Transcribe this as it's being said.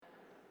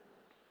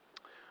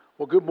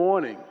Well, good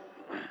morning.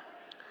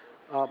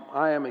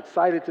 I am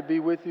excited to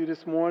be with you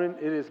this morning.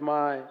 It is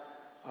my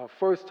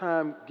first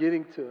time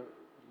getting to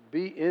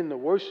be in the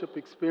worship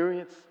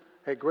experience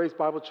at Grace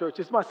Bible Church.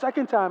 It's my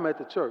second time at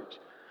the church,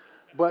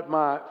 but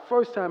my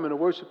first time in the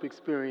worship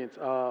experience.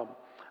 I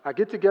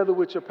get together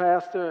with your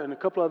pastor and a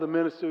couple other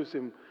ministers,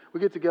 and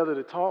we get together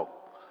to talk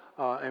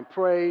and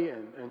pray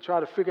and try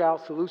to figure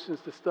out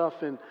solutions to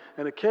stuff. And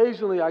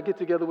occasionally I get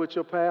together with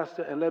your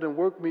pastor and let him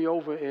work me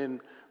over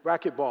in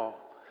racquetball.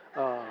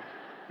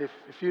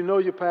 If you know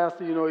your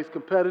pastor, you know he's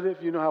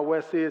competitive. You know how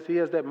Wes is. He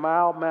has that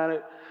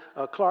mild-mannered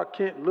Clark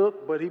Kent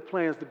look, but he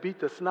plans to beat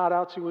the snot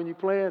out you when you're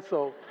playing.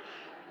 So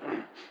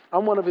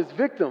I'm one of his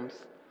victims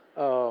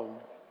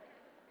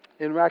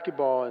in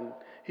racquetball, and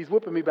he's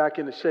whipping me back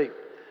into shape.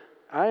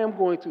 I am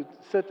going to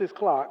set this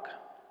clock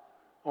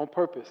on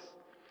purpose.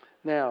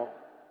 Now,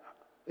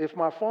 if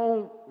my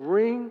phone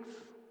rings,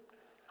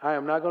 I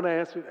am not going to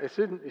answer it.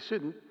 It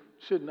shouldn't.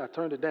 I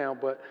turned it down.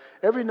 But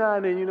every now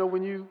and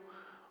then,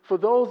 for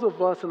those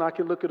of us, and I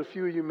can look at a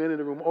few of you men in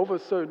the room, over a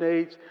certain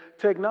age,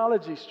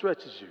 technology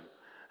stretches you.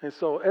 And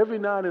so every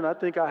now and then I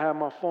think I have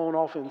my phone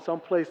off in some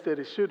place that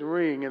it shouldn't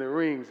ring, and it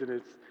rings, and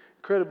it's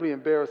incredibly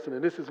embarrassing,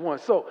 and this is one.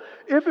 So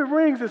if it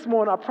rings this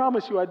morning, I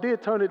promise you I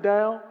did turn it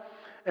down,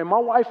 and my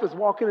wife is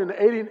walking in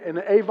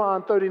the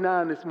Avon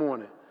 39 this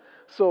morning.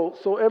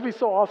 So every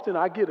so often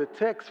I get a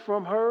text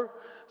from her,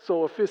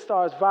 so if it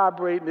starts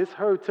vibrating, it's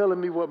her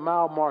telling me what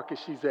mile marker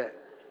she's at.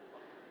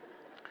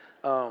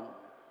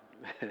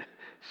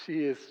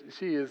 She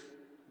is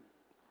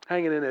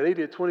hanging in there. They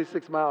did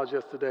 26 miles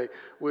yesterday,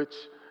 which,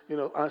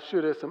 I'm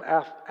sure there's some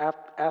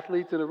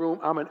athletes in the room.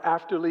 I'm an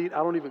athlete. I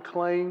don't even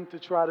claim to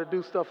try to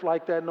do stuff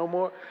like that no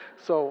more.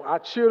 So I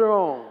cheered her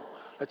on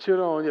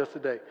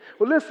yesterday.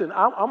 Well, listen,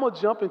 I'm going to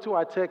jump into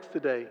our text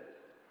today.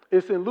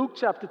 It's in Luke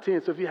chapter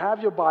 10. So if you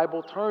have your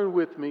Bible, turn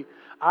with me.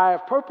 I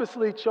have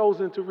purposely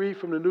chosen to read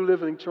from the New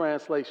Living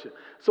Translation.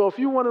 So if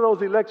you're one of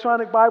those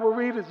electronic Bible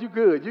readers, you're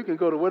good. You can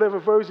go to whatever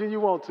version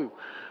you want to.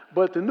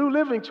 But the New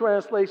Living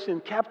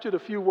Translation captured a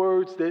few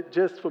words that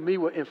just for me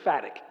were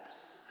emphatic.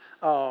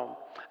 To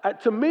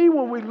me,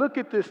 when we look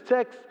at this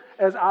text,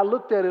 as I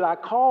looked at it, I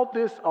called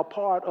this a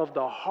part of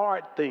the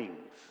hard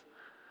things.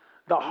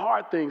 The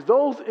hard things,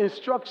 those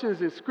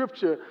instructions in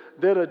Scripture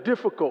that are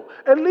difficult,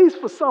 at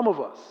least for some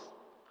of us.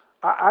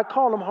 I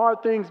call them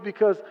hard things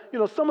because,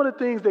 some of the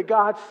things that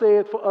God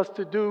said for us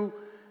to do,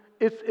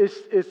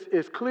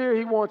 it's clear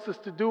He wants us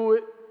to do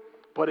it,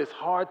 but it's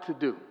hard to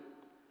do.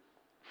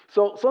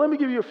 So let me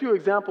give you a few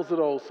examples of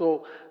those.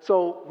 So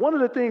one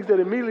of the things that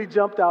immediately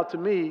jumped out to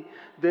me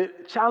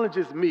that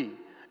challenges me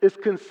is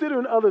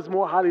considering others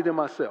more highly than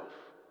myself.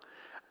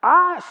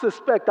 I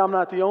suspect I'm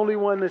not the only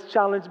one that's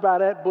challenged by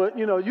that, but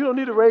you don't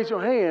need to raise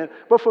your hand.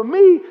 But for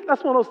me,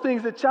 that's one of those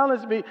things that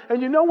challenge me.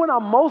 And when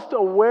I'm most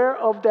aware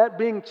of that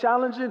being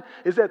challenging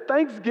is at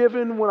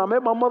Thanksgiving when I'm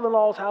at my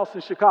mother-in-law's house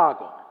in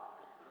Chicago.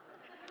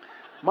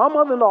 My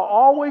mother-in-law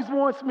always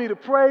wants me to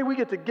pray. We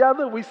get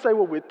together, we say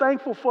what we're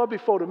thankful for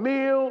before the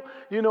meal,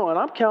 and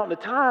I'm counting the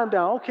time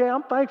down. Okay,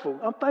 I'm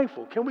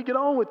thankful. Can we get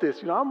on with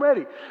this? I'm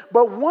ready.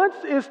 But once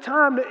it's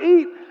time to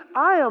eat,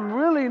 I am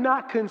really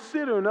not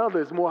considering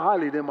others more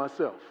highly than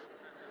myself.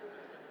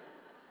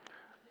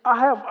 I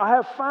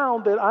have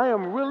found that I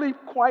am really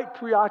quite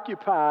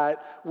preoccupied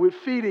with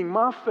feeding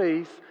my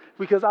face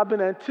because I've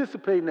been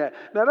anticipating that.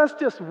 Now, that's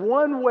just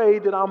one way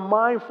that I'm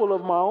mindful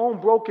of my own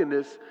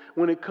brokenness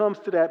when it comes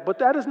to that. But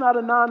that is not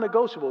a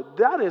non-negotiable.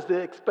 That is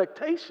the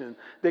expectation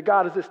that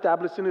God has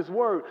established in His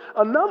Word.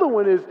 Another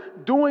one is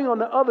doing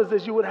unto others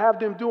as you would have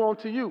them do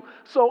unto you.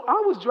 So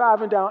I was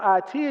driving down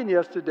I-10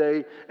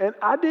 yesterday, and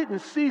I didn't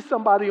see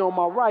somebody on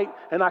my right,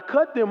 and I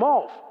cut them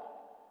off.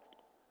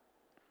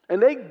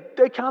 And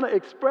they kind of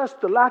expressed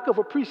the lack of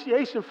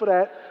appreciation for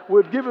that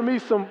with giving me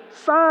some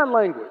sign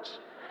language.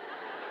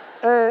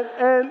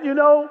 And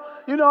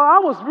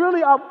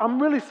I'm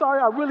really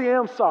sorry. I really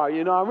am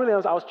sorry.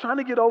 I was trying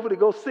to get over to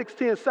go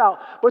 610 South.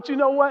 But you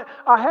know what?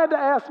 I had to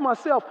ask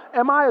myself,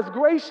 am I as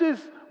gracious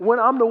when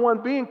I'm the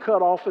one being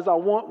cut off as I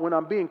want when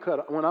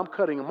I'm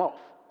cutting them off?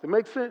 Does it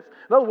make sense?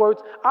 In other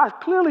words, I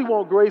clearly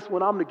want grace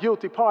when I'm the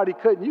guilty party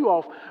cutting you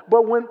off.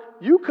 But when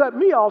you cut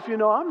me off,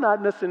 I'm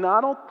not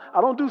necessarily, I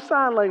don't do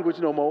sign language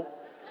no more.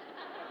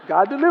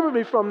 God delivered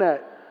me from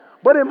that.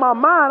 But in my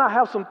mind, I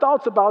have some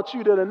thoughts about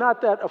you that are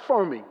not that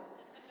affirming.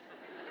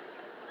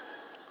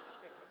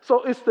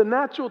 So it's the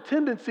natural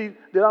tendency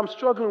that I'm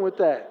struggling with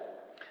that.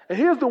 And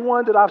here's the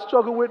one that I've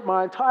struggled with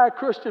my entire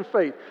Christian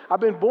faith.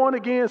 I've been born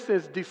again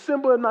since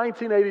December of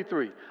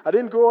 1983. I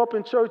didn't grow up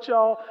in church,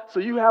 y'all, so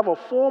you have a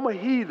former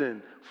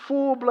heathen,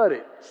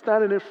 full-blooded,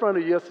 standing in front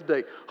of you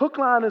yesterday. Hook,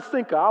 line, and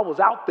sinker, I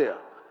was out there.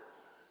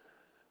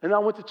 And I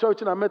went to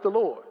church and I met the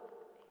Lord.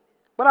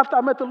 But after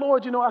I met the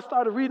Lord, I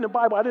started reading the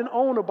Bible. I didn't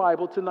own a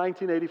Bible till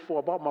 1984.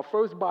 I bought my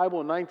first Bible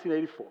in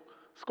 1984,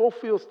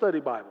 Schofield Study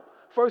Bible.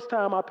 First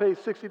time I paid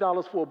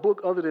 $60 for a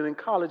book other than in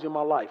college in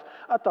my life.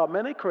 I thought,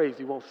 man, they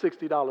crazy want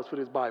 $60 for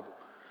this Bible.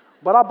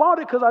 But I bought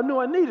it because I knew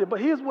I needed it.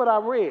 But here's what I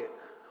read.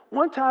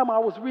 One time I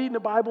was reading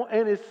the Bible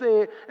and it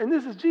said, and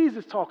this is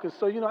Jesus talking,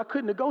 so, I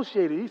couldn't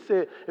negotiate it. He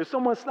said, if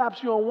someone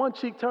slaps you on one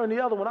cheek, turn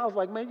the other one. I was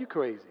like, man, you're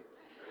crazy.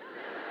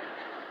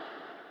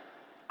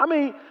 I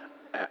mean,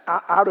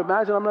 I would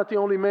imagine I'm not the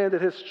only man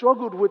that has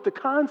struggled with the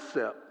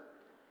concept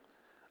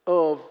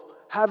of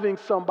having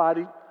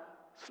somebody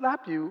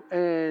slap you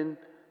and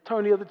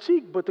turn the other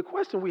cheek. But the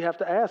question we have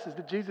to ask is,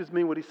 did Jesus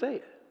mean what he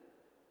said?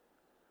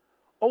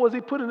 Or was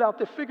he putting it out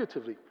there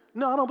figuratively?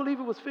 No, I don't believe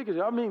it was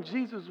figurative. I mean,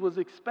 Jesus was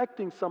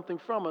expecting something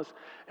from us.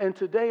 And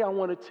today I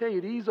want to tell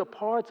you, these are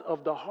parts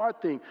of the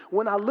heart thing.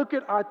 When I look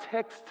at our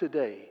text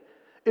today,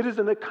 it is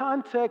in the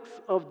context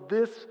of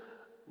this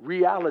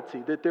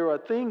reality that there are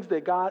things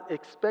that God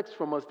expects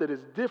from us that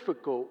is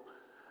difficult,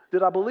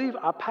 that I believe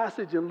our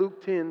passage in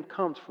Luke 10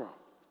 comes from.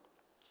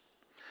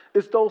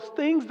 It's those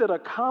things that are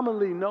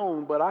commonly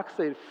known, but I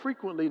say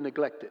frequently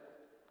neglected.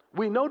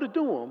 We know to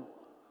do them,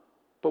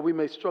 but we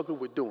may struggle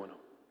with doing them.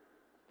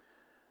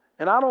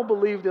 And I don't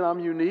believe that I'm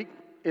unique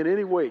in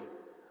any way.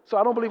 So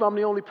I don't believe I'm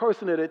the only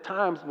person that at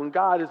times when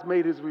God has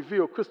made his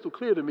reveal crystal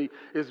clear to me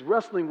is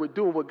wrestling with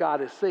doing what God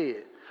has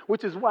said.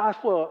 Which is why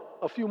for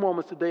a few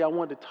moments today I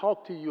wanted to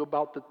talk to you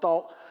about the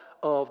thought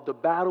of the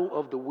battle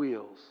of the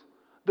wills.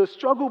 The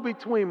struggle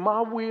between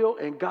my will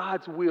and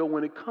God's will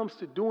when it comes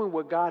to doing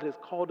what God has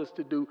called us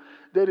to do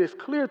that is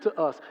clear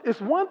to us. It's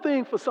one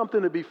thing for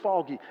something to be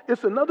foggy.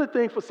 It's another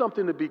thing for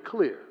something to be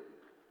clear.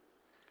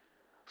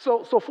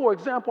 So for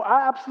example,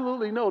 I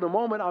absolutely know the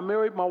moment I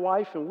married my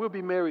wife, and we'll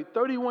be married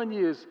 31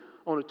 years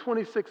on the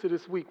 26th of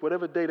this week,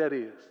 whatever day that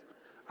is.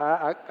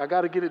 I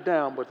got to get it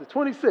down, but the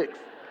 26th.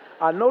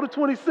 I know the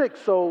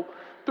 26th, so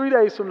 3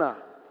 days from now.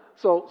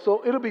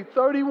 So it'll be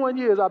 31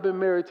 years I've been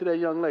married to that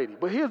young lady.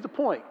 But here's the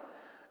point.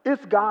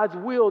 It's God's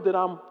will that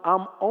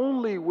I'm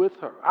only with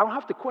her. I don't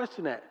have to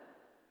question that.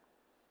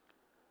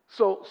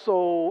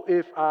 So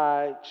if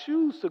I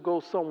choose to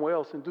go somewhere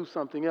else and do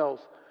something else,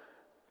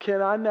 can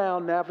I now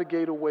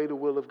navigate away the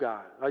will of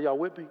God? Are y'all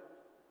with me?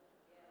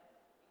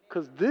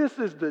 Because this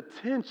is the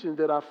tension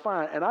that I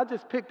find. And I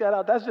just picked that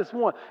out. That's just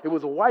one. It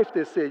was a wife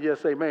that said,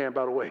 yes, amen,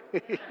 by the way.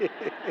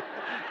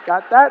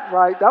 Got that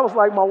right. That was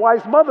like my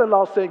wife's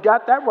mother-in-law saying,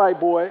 got that right,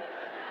 boy.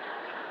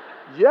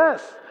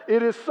 Yes,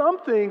 it is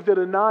some things that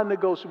are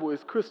non-negotiable.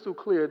 It's crystal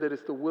clear that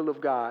it's the will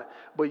of God.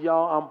 But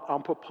y'all,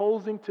 I'm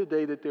proposing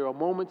today that there are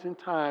moments in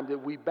time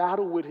that we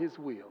battle with his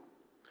will.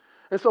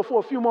 And so for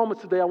a few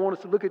moments today, I want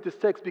us to look at this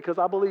text because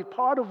I believe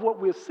part of what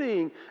we're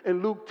seeing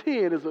in Luke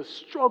 10 is a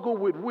struggle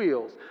with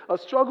wills, a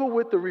struggle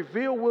with the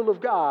revealed will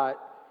of God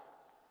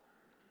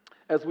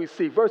as we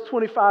see. Verse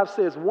 25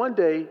 says, one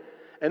day,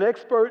 an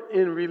expert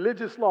in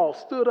religious law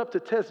stood up to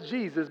test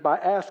Jesus by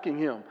asking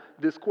him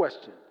this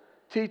question,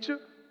 "Teacher,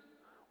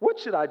 what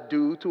should I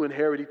do to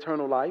inherit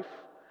eternal life?"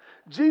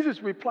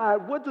 Jesus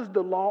replied, "What does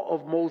the law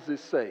of Moses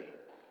say?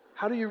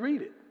 How do you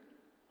read it?"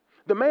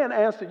 The man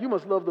answered, "You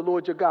must love the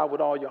Lord your God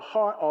with all your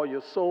heart, all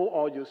your soul,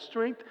 all your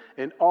strength,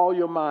 and all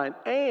your mind,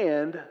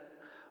 and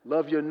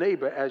love your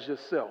neighbor as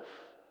yourself."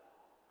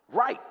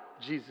 "Right,"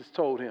 Jesus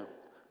told him.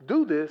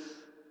 "Do this,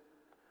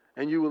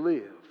 and you will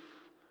live."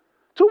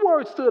 Two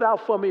words stood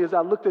out for me as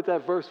I looked at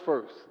that verse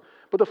first.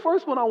 But the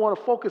first one I want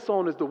to focus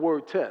on is the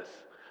word test,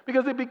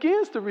 because it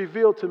begins to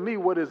reveal to me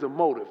what is a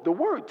motive. The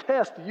word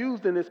test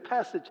used in this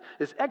passage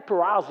is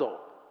ekparazo.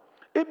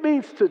 It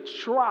means to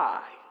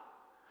try,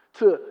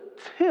 to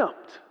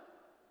tempt,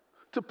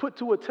 to put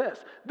to a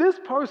test. This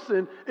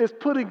person is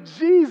putting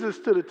Jesus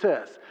to the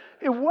test.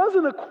 It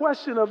wasn't a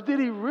question of did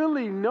he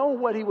really know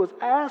what he was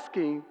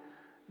asking.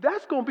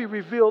 That's going to be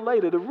revealed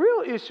later. The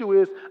real issue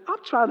is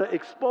I'm trying to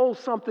expose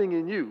something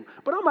in you.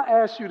 But I'm going to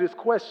ask you this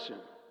question.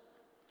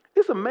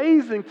 It's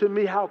amazing to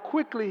me how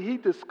quickly he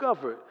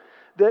discovered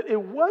that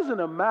it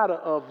wasn't a matter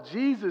of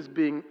Jesus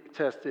being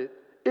tested.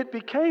 It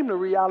became the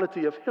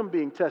reality of him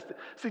being tested.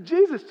 See,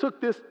 Jesus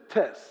took this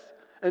test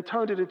and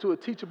turned it into a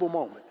teachable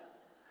moment.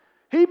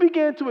 He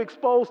began to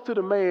expose to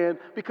the man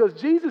because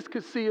Jesus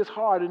could see his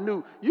heart and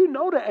knew, you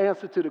know the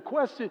answer to the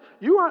question.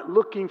 You aren't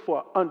looking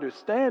for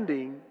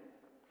understanding.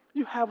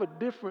 You have a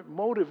different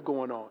motive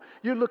going on.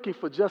 You're looking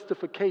for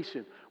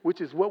justification, which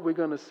is what we're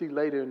going to see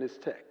later in this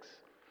text.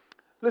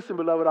 Listen,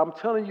 beloved, I'm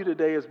telling you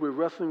today as we're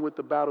wrestling with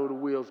the battle of the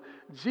wills,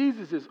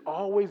 Jesus is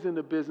always in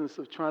the business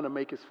of trying to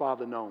make his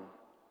Father known.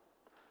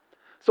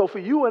 So for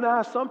you and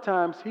I,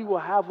 sometimes he will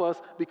have us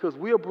because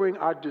we'll bring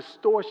our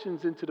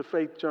distortions into the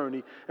faith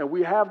journey, and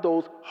we have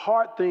those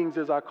hard things,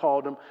 as I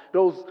call them,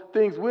 those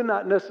things we're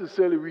not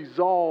necessarily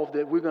resolved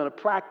that we're going to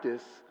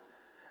practice,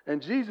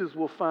 and Jesus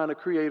will find a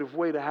creative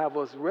way to have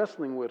us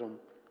wrestling with him,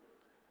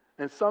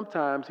 and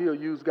sometimes he'll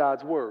use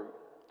God's word.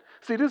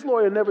 See, this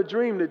lawyer never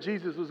dreamed that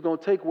Jesus was going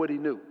to take what he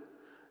knew.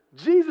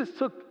 Jesus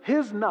took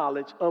his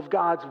knowledge of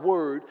God's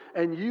word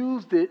and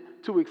used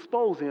it to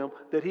expose him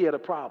that he had a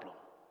problem.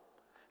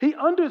 He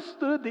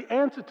understood the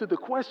answer to the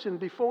question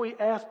before he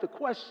asked the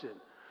question.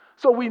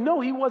 So we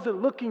know he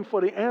wasn't looking for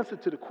the answer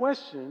to the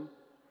question.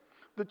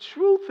 The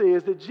truth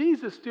is that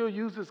Jesus still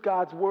uses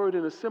God's word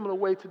in a similar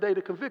way today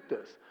to convict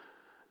us.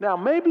 Now,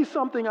 maybe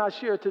something I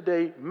share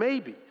today,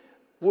 maybe,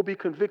 will be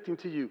convicting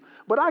to you.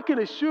 But I can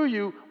assure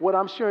you what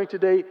I'm sharing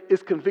today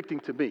is convicting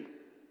to me.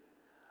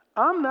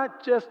 I'm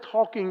not just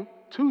talking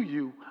to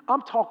you,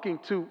 I'm talking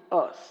to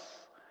us.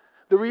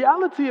 The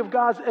reality of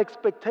God's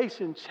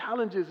expectation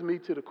challenges me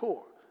to the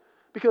core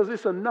because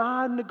it's a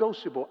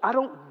non-negotiable. I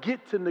don't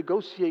get to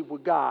negotiate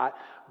with God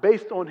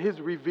based on his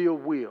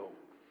revealed will.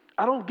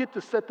 I don't get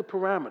to set the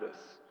parameters.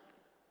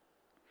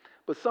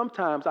 But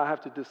sometimes I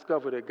have to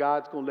discover that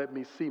God's going to let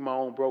me see my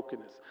own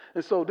brokenness.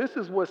 And so this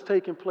is what's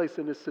taking place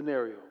in this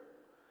scenario.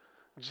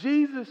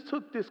 Jesus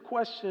took this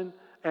question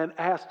and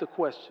asked a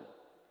question.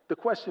 The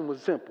question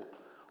was simple.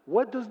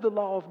 What does the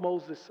law of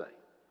Moses say?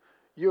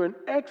 You're an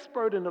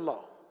expert in the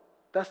law.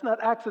 That's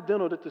not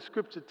accidental that the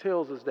scripture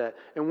tells us that.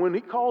 And when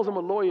he calls him a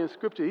lawyer in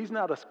scripture, he's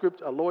not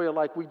a lawyer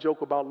like we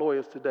joke about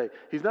lawyers today.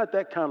 He's not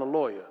that kind of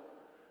lawyer.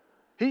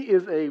 He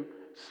is a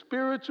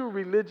spiritual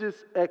religious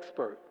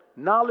expert.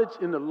 Knowledge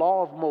in the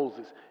law of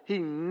Moses. He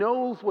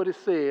knows what it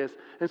says,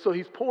 and so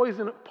he's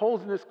posing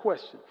this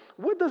question.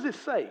 What does it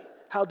say?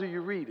 How do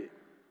you read it?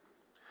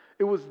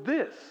 It was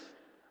this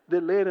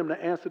that led him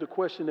to answer the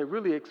question that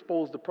really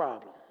exposed the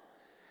problem.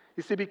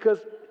 You see, because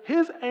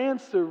his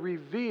answer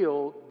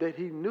revealed that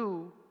he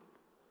knew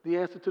the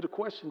answer to the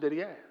question that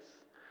he asked.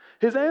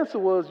 His answer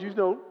was,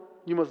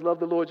 you must love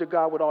the Lord your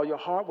God with all your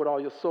heart, with all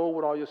your soul,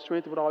 with all your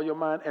strength, with all your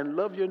mind, and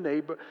love your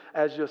neighbor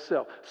as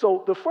yourself.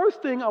 So the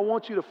first thing I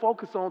want you to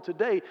focus on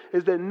today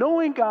is that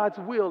knowing God's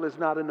will is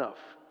not enough.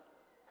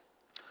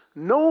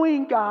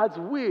 Knowing God's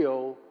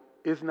will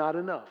is not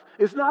enough.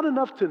 It's not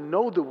enough to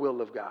know the will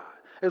of God.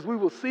 As we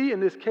will see in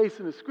this case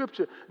in the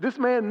scripture, this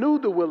man knew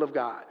the will of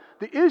God.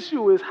 The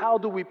issue is, how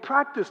do we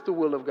practice the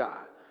will of God?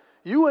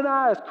 You and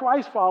I, as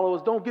Christ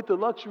followers, don't get the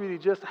luxury to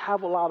just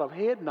have a lot of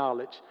head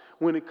knowledge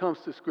when it comes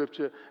to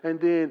Scripture and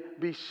then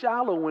be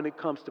shallow when it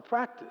comes to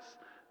practice.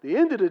 At the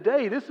end of the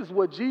day, this is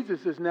what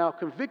Jesus is now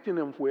convicting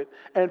him with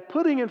and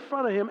putting in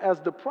front of him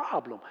as the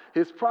problem.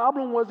 His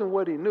problem wasn't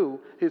what he knew.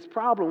 His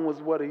problem was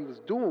what he was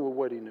doing with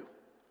what he knew.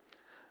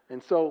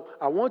 And so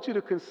I want you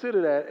to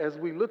consider that as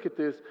we look at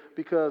this,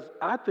 because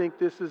I think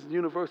this is a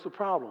universal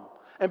problem.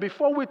 And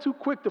before we're too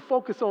quick to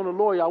focus on the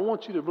lawyer, I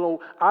want you to know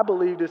I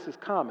believe this is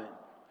common.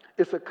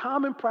 It's a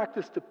common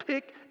practice to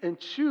pick and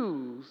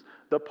choose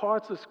the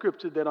parts of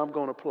Scripture that I'm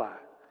going to apply.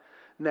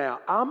 Now,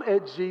 I'm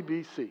at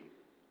GBC,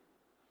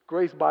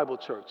 Grace Bible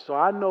Church, so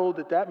I know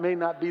that may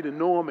not be the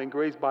norm in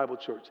Grace Bible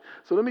Church.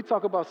 So let me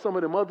talk about some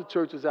of them other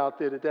churches out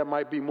there that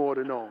might be more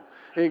the norm.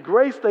 In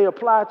Grace, they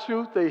apply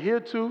truth, they hear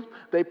truth,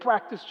 they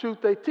practice truth,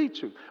 they teach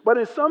truth. But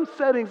in some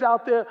settings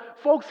out there,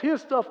 folks hear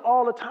stuff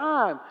all the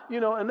time,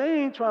 and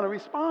they ain't trying to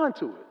respond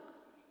to it.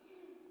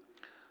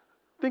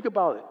 Think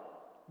about it.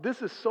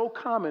 This is so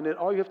common that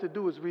all you have to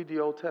do is read the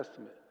Old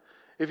Testament.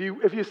 If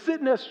you're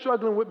sitting there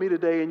struggling with me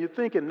today and you're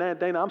thinking,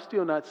 Dana, I'm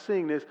still not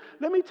seeing this,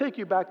 let me take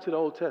you back to the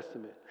Old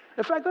Testament.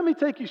 In fact, let me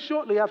take you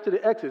shortly after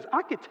the Exodus.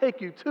 I could take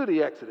you to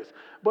the Exodus,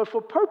 but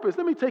for purpose,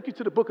 let me take you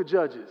to the book of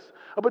Judges,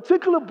 a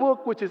particular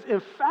book which is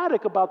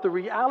emphatic about the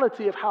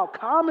reality of how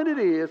common it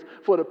is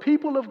for the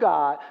people of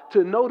God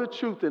to know the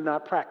truth and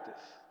not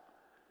practice.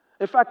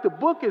 In fact, the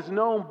book is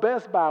known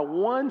best by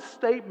one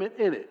statement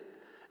in it.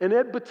 In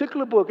that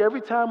particular book,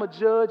 every time a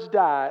judge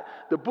died,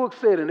 the book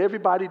said, and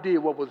everybody did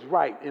what was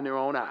right in their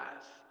own eyes.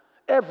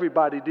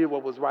 Everybody did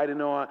what was right in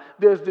their own eyes.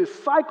 There's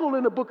this cycle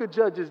in the book of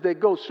Judges that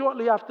goes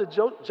shortly after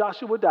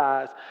Joshua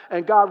dies,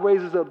 and God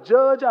raises up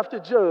judge after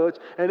judge,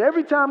 and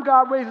every time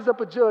God raises up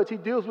a judge, he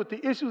deals with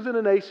the issues in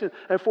the nation,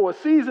 and for a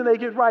season they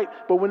get right,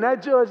 but when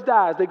that judge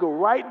dies, they go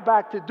right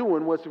back to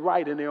doing what's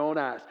right in their own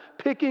eyes,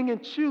 picking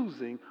and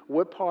choosing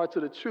what parts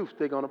of the truth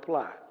they're going to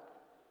apply.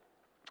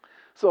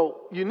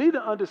 So you need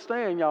to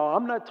understand, y'all,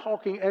 I'm not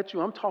talking at you,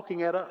 I'm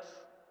talking at us.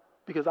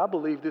 Because I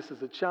believe this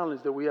is a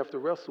challenge that we have to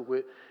wrestle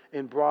with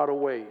in broader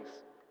ways.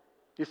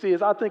 You see,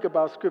 as I think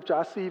about Scripture,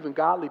 I see even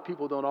godly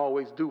people don't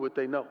always do what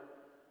they know.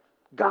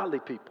 Godly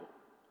people.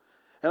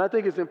 And I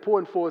think it's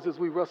important for us as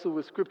we wrestle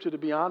with Scripture to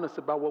be honest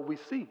about what we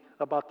see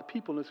about the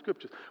people in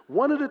Scriptures.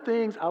 One of the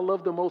things I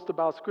love the most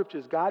about Scripture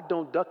is God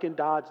don't duck and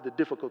dodge the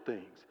difficult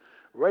things.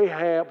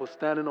 Rahab was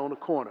standing on the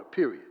corner,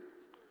 period.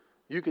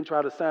 You can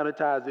try to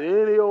sanitize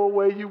it any old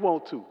way you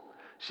want to.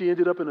 She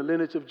ended up in the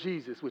lineage of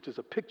Jesus, which is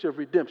a picture of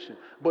redemption.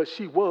 But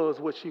she was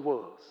what she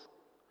was.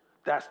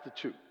 That's the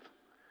truth.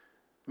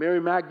 Mary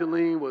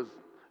Magdalene was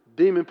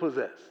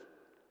demon-possessed,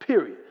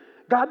 period.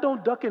 God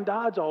don't duck and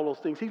dodge all those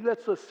things. He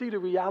lets us see the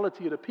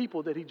reality of the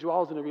people that he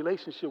draws in a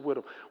relationship with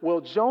them.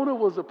 Well, Jonah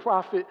was a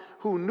prophet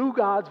who knew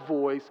God's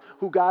voice,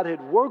 who God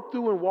had worked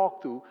through and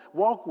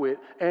walked with,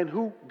 and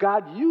who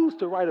God used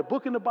to write a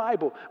book in the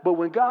Bible. But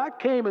when God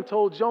came and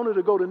told Jonah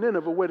to go to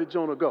Nineveh, where did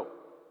Jonah go?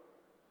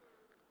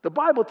 The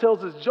Bible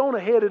tells us Jonah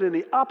headed in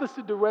the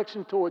opposite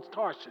direction towards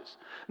Tarshish.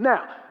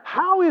 Now,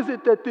 how is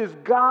it that this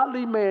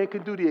godly man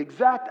can do the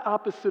exact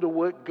opposite of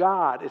what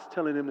God is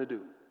telling him to do?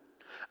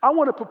 I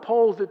want to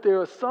propose that there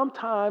are some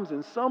times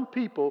and some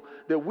people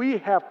that we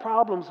have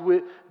problems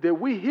with, that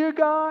we hear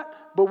God,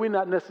 but we're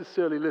not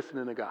necessarily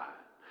listening to God.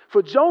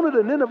 For Jonah,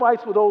 the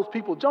Ninevites were those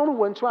people.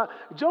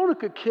 Jonah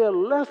could care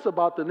less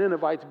about the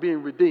Ninevites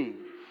being redeemed.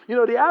 You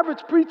know, the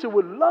average preacher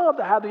would love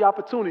to have the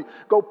opportunity to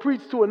go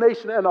preach to a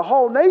nation and the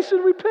whole nation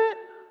repent.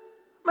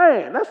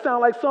 Man, that sounds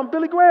like something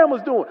Billy Graham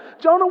was doing.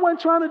 Jonah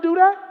wasn't trying to do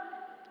that.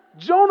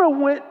 Jonah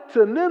went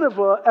to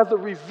Nineveh as a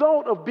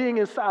result of being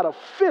inside a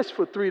fish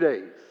for 3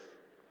 days.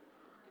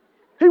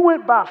 He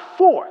went by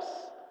force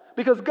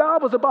because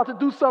God was about to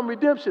do some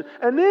redemption.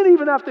 And then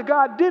even after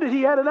God did it,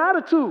 he had an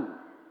attitude.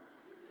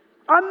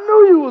 I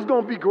knew you was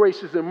going to be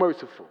gracious and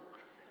merciful.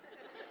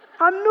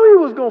 I knew you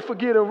was going to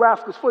forget and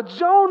rascals. For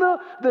Jonah,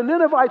 the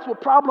Ninevites were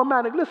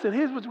problematic. Listen,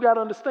 here's what you got to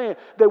understand.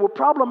 They were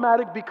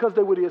problematic because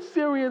they were the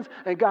Assyrians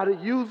and God had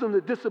used them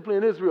to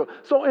discipline Israel.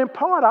 So in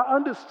part, I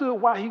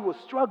understood why he was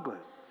struggling.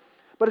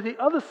 But at the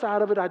other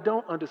side of it, I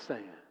don't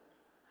understand.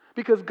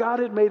 Because God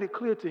had made it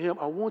clear to him,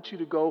 I want you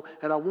to go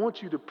and I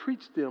want you to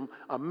preach them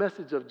a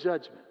message of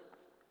judgment.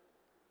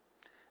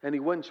 And he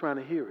wasn't trying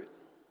to hear it.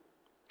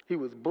 He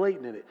was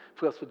blatant in it.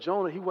 Because for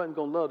Jonah, he wasn't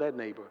going to love that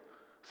neighbor.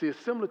 See, it's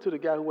similar to the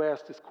guy who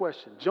asked this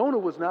question. Jonah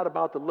was not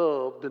about to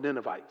love the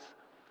Ninevites.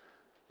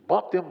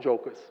 Bump them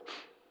jokers.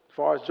 As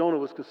far as Jonah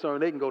was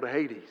concerned, they can go to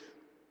Hades.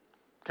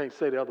 Can't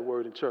say the other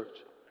word in church.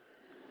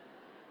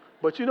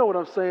 But you know what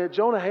I'm saying?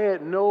 Jonah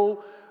had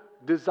no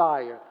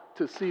desire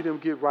to see them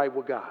get right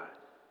with God.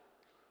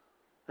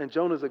 And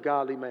Jonah's a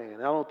godly man.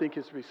 I don't think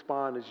his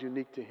response is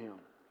unique to him.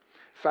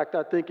 In fact,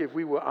 I think if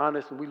we were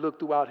honest and we look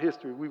throughout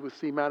history, we would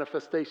see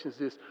manifestations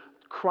just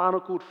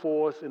chronicled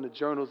for us in the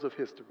journals of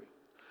history.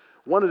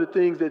 One of the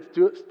things that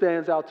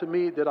stands out to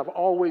me that I've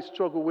always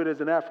struggled with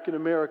as an African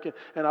American,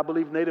 and I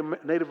believe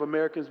Native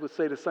Americans would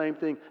say the same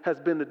thing,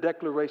 has been the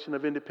Declaration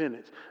of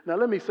Independence. Now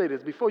let me say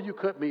this, before you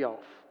cut me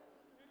off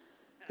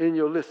in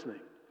your listening,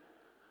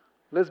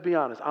 let's be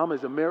honest, I'm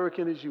as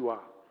American as you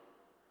are.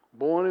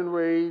 Born and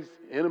raised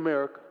in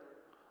America.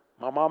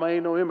 My mama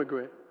ain't no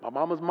immigrant. My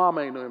mama's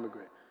mama ain't no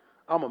immigrant.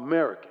 I'm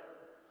American.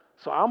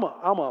 So I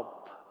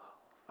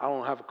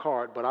don't have a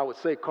card, but I would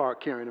say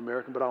card-carrying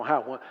American, but I don't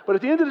have one. But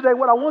at the end of the day,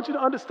 what I want you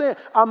to understand,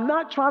 I'm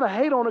not trying to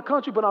hate on the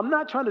country, but I'm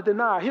not trying to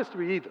deny our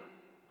history either.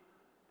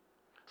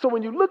 So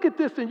when you look at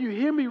this and you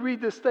hear me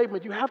read this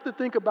statement, you have to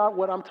think about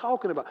what I'm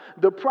talking about.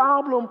 The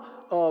problem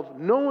of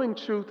knowing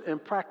truth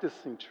and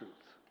practicing truth.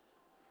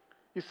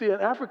 You see,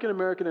 an African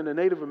American and a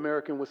Native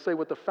American would say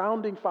what the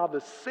founding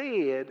fathers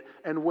said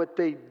and what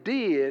they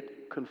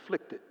did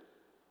conflicted.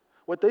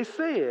 What they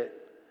said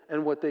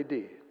and what they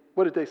did.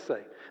 What did they say?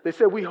 They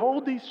said, we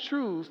hold these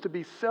truths to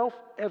be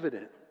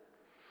self-evident,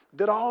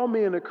 that all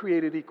men are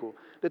created equal,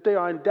 that they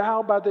are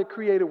endowed by their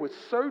Creator with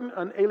certain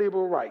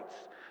unalienable rights,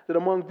 that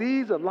among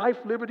these are life,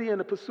 liberty, and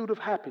the pursuit of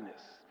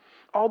happiness.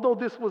 Although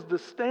this was the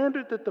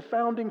standard that the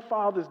founding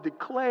fathers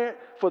declared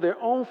for their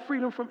own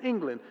freedom from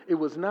England, it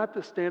was not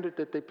the standard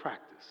that they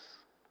practiced.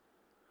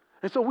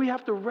 And so we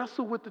have to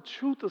wrestle with the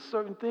truth of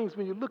certain things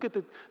when you look at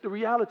the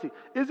reality.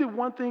 Is it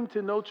one thing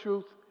to know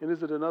truth, and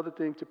is it another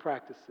thing to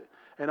practice it?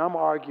 And I'm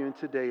arguing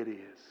today it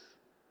is.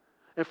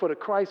 And for the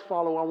Christ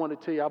follower, I want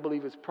to tell you, I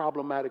believe it's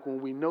problematic when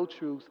we know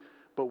truth,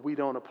 but we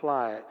don't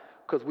apply it,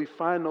 because we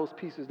find those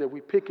pieces that we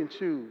pick and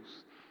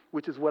choose,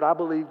 which is what I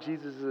believe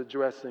Jesus is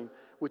addressing,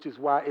 which is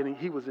why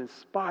he was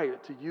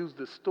inspired to use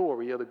the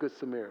story of the Good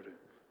Samaritan.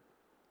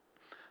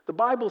 The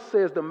Bible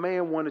says the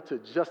man wanted to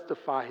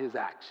justify his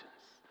actions.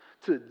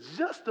 To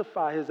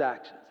justify his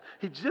actions.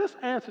 He just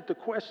answered the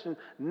question.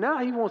 Now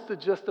he wants to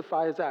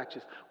justify his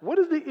actions. What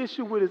is the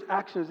issue with his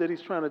actions that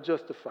he's trying to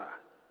justify?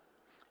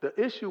 The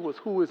issue was,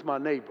 who is my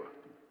neighbor?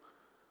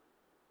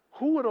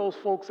 Who are those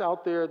folks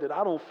out there that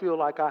I don't feel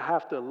like I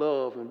have to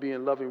love and be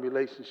in loving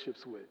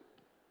relationships with?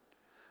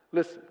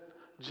 Listen,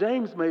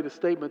 James made a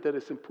statement that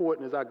is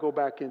important as I go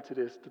back into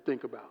this to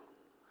think about.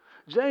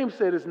 James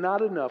said it's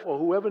not enough, or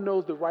whoever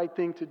knows the right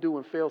thing to do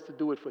and fails to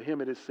do it, for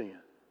him it is sin.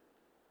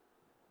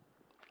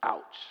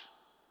 Ouch.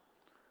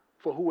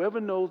 For whoever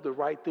knows the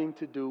right thing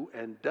to do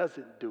and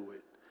doesn't do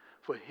it,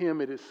 for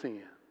him it is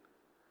sin.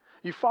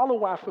 You follow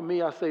why for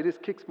me I say this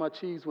kicks my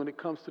cheese when it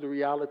comes to the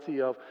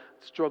reality of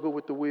struggle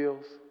with the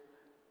wills?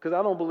 Because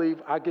I don't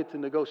believe I get to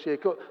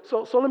negotiate.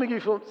 So let me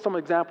give you some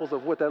examples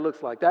of what that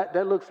looks like.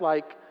 That looks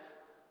like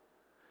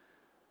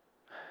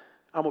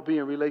I'm going to be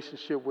in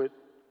relationship with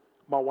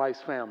my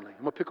wife's family.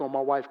 I'm going to pick on my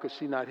wife because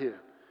she's not here.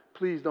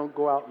 Please don't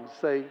go out and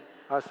say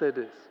I said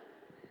this.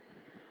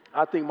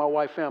 I think my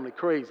wife's family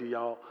crazy,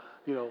 y'all.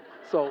 You know,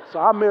 so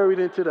I married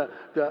into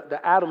the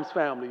Adams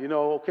family, you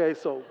know, okay?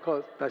 So,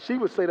 cause now she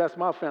would say that's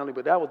my family,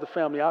 but that was the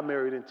family I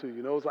married into,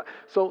 you know? It was like,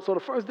 so the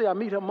first day I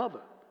meet her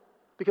mother,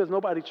 because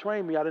nobody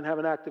trained me, I didn't have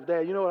an active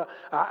dad. You know what?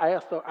 I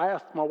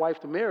asked my wife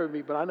to marry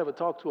me, but I never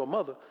talked to her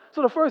mother.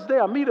 So the first day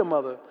I meet her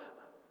mother,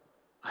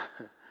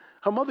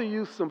 her mother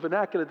used some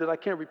vernacular that I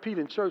can't repeat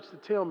in church to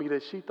tell me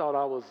that she thought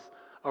I was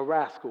a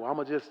rascal. I'm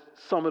going to just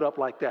sum it up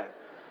like that,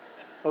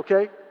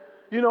 okay?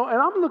 You know,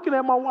 and I'm looking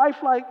at my wife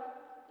like,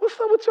 what's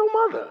up with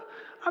your mother?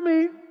 I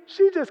mean,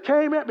 she just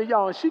came at me,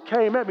 y'all, and she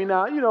came at me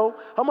now. You know,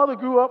 her mother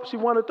grew up, she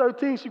one of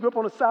 13, she grew up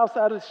on the south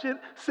side of the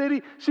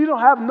city. She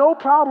don't have no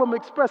problem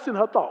expressing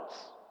her thoughts.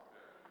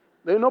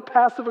 There are no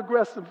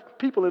passive-aggressive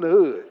people in the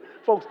hood.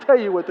 Folks tell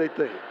you what they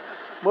think.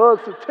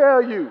 Mugs will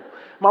tell you.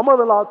 My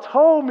mother-in-law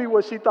told me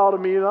what she thought of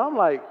me, and I'm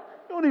like,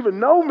 you don't even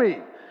know me.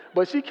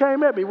 But she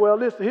came at me. Well,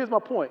 listen, here's my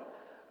point.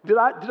 Did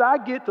I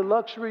get the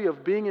luxury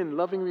of being in a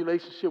loving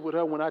relationship with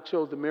her when I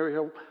chose to marry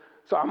her?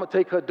 So I'm going to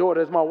take her daughter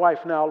as my wife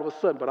now all of a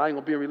sudden, but I ain't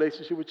going to be in a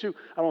relationship with you?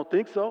 I don't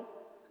think so.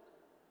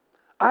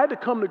 I had to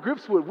come to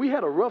grips with, we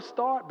had a rough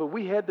start, but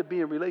we had to be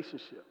in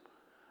relationship.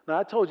 Now,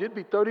 I told you it'd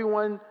be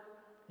 31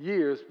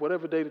 years,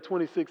 whatever day the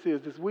 26th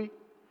is this week.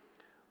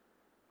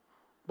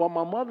 But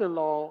my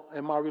mother-in-law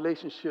and my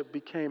relationship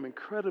became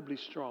incredibly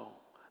strong.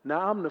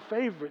 Now, I'm the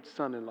favorite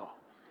son-in-law.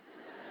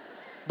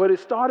 But it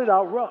started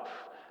out rough.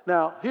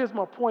 Now, here's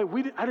my point.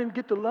 I didn't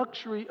get the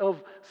luxury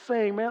of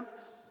saying, man,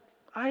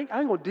 I ain't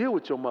going to deal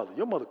with your mother.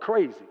 Your mother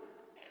crazy.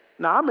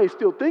 Now, I may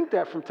still think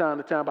that from time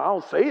to time, but I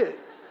don't say it.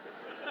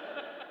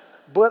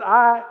 But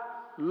I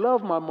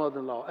love my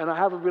mother-in-law, and I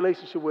have a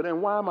relationship with her.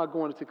 And why am I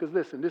going to? Because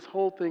listen, this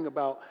whole thing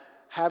about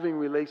having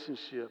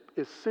relationship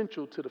is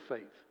central to the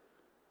faith.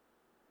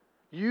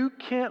 You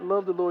can't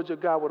love the Lord your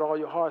God with all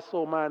your heart,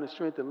 soul, mind, and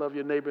strength and love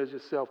your neighbor as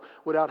yourself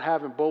without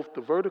having both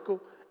the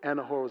vertical and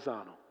the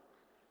horizontal.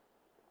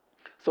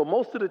 So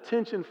most of the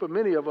tension for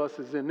many of us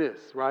is in this,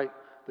 right?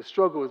 The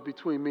struggle is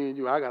between me and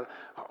you.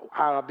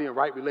 How I be in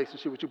right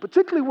relationship with you,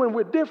 particularly when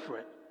we're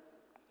different.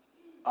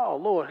 Oh,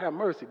 Lord, have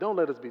mercy. Don't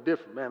let us be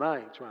different. Man, I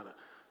ain't trying to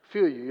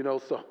feel you,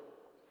 So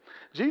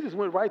Jesus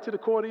went right to the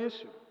core of the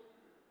issue.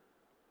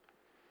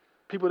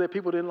 People that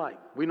people didn't like.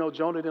 We know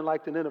Jonah didn't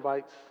like the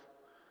Ninevites.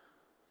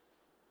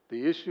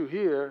 The issue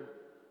here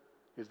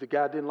is the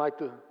guy didn't like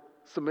the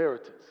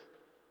Samaritans.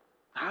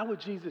 How would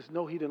Jesus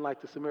know he didn't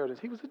like the Samaritans?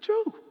 He was a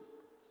Jew.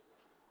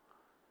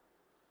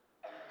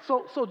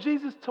 So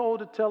Jesus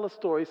told to tell a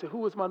story. He said,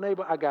 who is my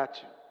neighbor? I got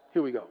you.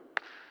 Here we go.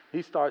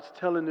 He starts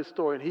telling this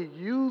story, and he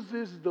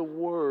uses the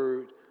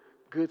word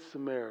Good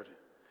Samaritan.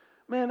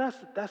 Man,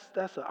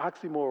 that's an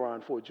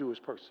oxymoron for a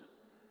Jewish person.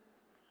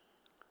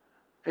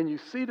 And you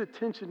see the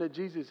tension that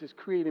Jesus is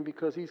creating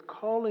because he's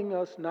calling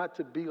us not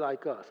to be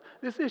like us.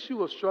 This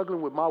issue of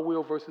struggling with my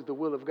will versus the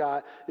will of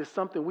God is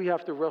something we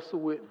have to wrestle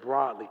with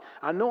broadly.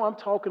 I know I'm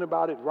talking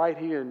about it right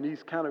here in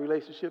these kind of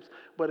relationships,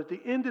 but at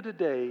the end of the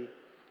day,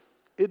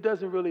 it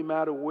doesn't really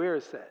matter where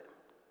it's at.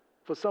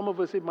 For some of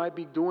us, it might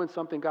be doing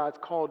something God's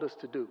called us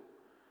to do.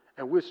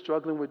 And we're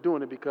struggling with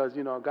doing it because,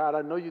 God,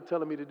 I know you're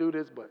telling me to do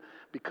this, but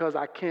because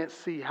I can't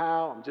see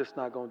how, I'm just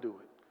not going to do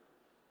it.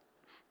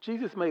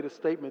 Jesus made a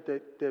statement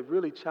that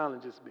really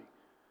challenges me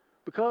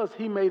because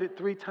he made it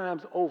 3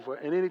 times over,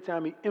 and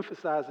anytime he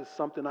emphasizes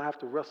something, I have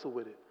to wrestle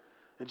with it.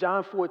 In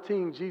John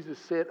 14, Jesus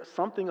said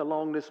something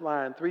along this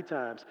line 3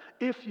 times.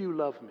 If you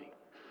love me,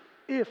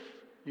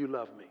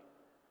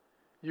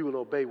 you will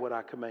obey what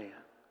I command.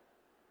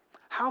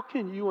 How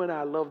can you and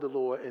I love the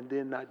Lord and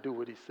then not do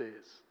what he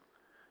says?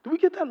 Do we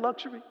get that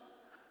luxury?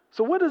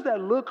 So what does that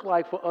look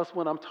like for us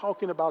when I'm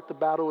talking about the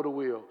battle of the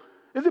will?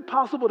 Is it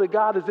possible that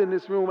God is in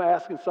this room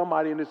asking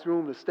somebody in this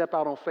room to step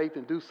out on faith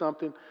and do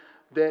something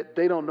that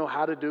they don't know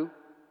how to do?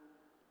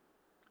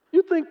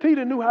 You think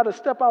Peter knew how to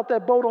step out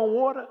that boat on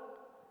water?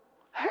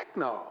 Heck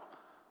no.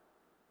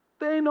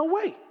 There ain't no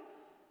way.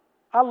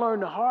 I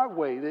learned the hard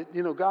way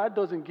that, God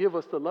doesn't give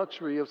us the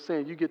luxury of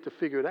saying you get to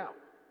figure it out.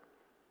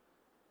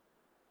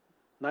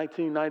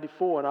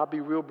 1994, and I'll be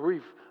real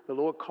brief, the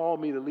Lord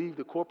called me to leave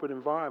the corporate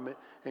environment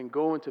and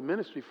go into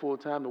ministry full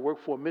time to work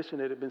for a mission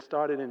that had been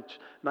started in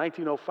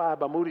 1905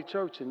 by Moody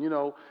Church. And,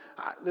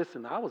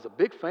 I was a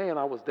big fan.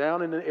 I was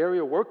down in the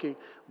area working,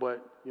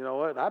 but you know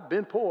what? I've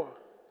been poor.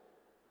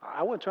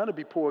 I wasn't trying to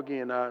be poor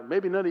again.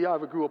 Maybe none of y'all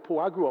ever grew up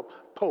poor. I grew up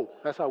po.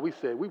 That's how we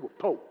said. We were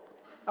po.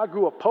 I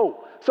grew up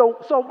po.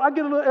 So I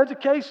get a little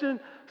education,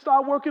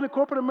 start working in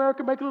corporate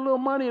America, making a little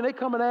money, and they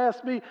come and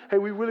ask me, hey,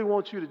 we really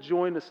want you to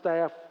join the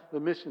staff, the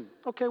mission.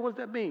 Okay, what does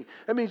that mean?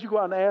 That means you go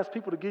out and ask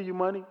people to give you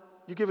money.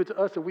 You give it to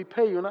us and we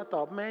pay you. And I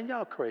thought, man,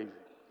 y'all crazy.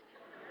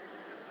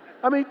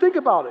 I mean, think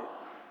about it.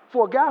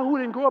 For a guy who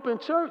didn't grow up in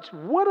church,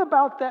 what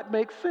about that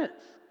makes sense?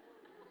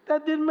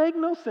 That didn't make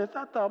no sense.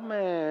 I thought,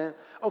 man,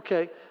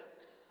 okay.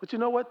 But you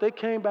know what? They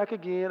came back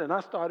again and I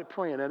started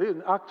praying. And it was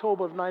in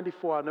October of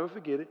 94. I'll never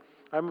forget it.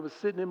 I remember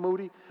sitting in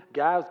Moody.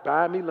 Guy was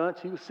buying me lunch.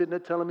 He was sitting there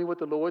telling me what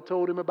the Lord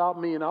told him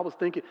about me. And I was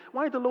thinking,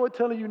 why ain't the Lord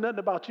telling you nothing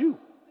about you?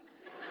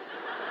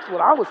 That's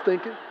what I was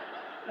thinking.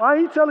 Why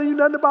ain't he telling you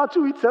nothing about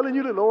you? He's telling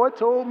you the Lord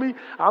told me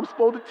I'm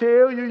supposed to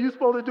tell you, you're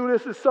supposed to do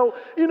this. And so,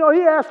 he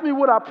asked me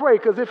what I pray,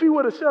 because if he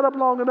would have shut up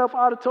long enough,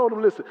 I'd have told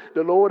him, listen,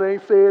 the Lord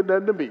ain't saying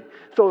nothing to me.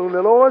 So when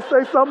the Lord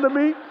say something to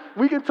me,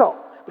 we can talk.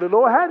 But the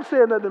Lord hadn't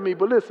said nothing to me.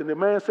 But listen, the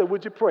man said,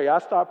 would you pray? I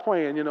start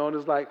praying, and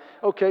it's like,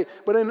 okay.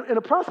 But in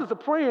the process of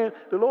praying,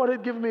 the Lord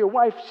had given me a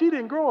wife. She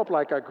didn't grow up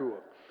like I grew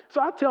up. So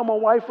I tell my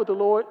wife what the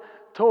Lord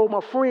told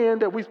my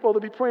friend that we're supposed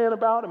to be praying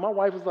about, and my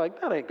wife was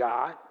like, that ain't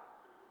God.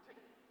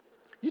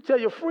 You tell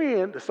your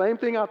friend the same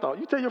thing I thought.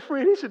 You tell your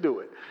friend he should do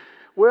it.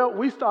 Well,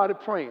 we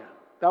started praying.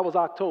 That was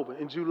October.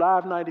 In July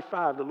of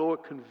 95, the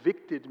Lord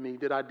convicted me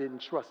that I didn't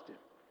trust him.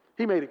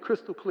 He made it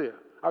crystal clear.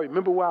 I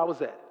remember where I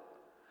was at.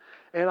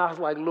 And I was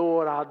like,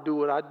 Lord, I'll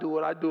do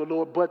it,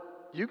 Lord. But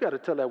you got to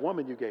tell that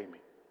woman you gave me.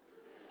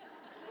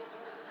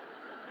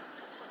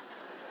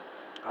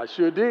 I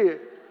sure did.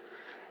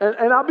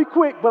 And I'll be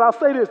quick, but I'll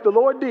say this. The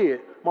Lord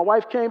did. My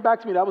wife came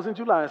back to me. That was in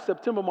July. In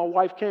September, my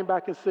wife came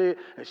back and said,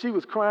 and she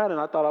was crying,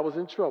 and I thought I was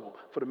in trouble.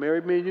 For the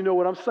married men, you know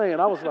what I'm saying.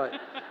 I was like,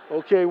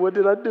 okay, what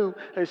did I do?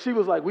 And she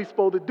was like, we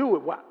supposed to do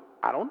it. Well,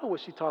 I don't know what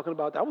she's talking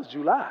about. That was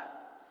July.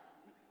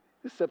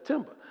 It's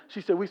September.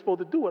 She said, we supposed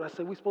to do it. I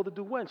said, we supposed to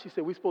do what? And she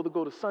said, we supposed to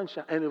go to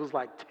Sunshine. And it was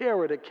like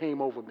terror that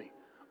came over me.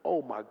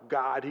 Oh, my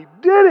God, he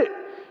did it.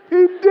 He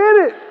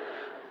did it.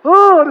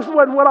 Oh, this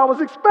wasn't what I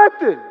was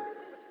expecting.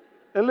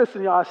 And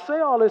listen, y'all, I say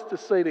all this to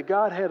say that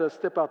God had us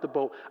step out the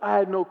boat. I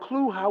had no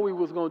clue how we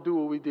was going to do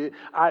what we did.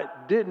 I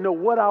didn't know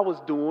what I was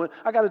doing.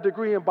 I got a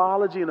degree in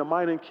biology and a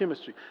minor in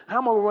chemistry. How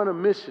am I going to run a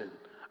mission?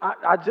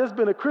 I just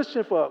been a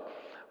Christian for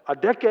a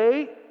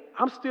decade.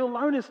 I'm still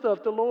learning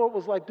stuff. The Lord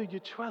was like, do you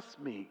trust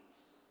me?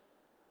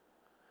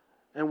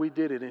 And we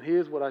did it. And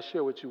here's what I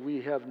share with you.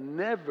 We have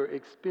never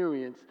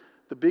experienced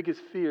the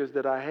biggest fears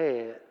that I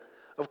had.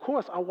 Of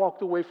course, I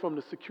walked away from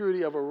the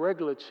security of a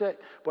regular check,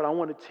 but I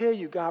want to tell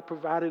you, God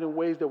provided in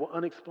ways that were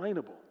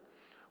unexplainable.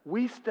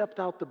 We stepped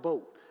out the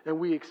boat, and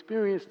we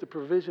experienced the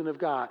provision of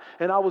God.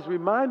 And I was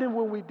reminded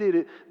when we did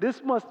it,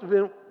 this must have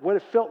been what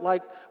it felt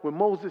like when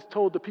Moses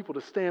told the people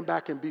to stand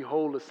back and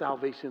behold the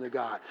salvation of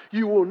God.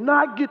 You will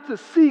not get to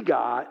see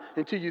God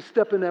until you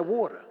step in that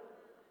water.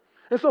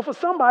 And so for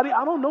somebody,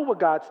 I don't know what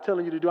God's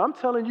telling you to do. I'm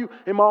telling you,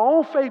 in my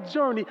own faith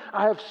journey,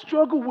 I have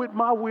struggled with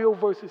my will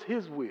versus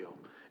his will.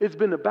 It's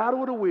been the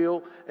battle of the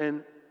will,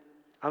 and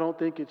I don't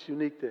think it's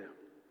unique there.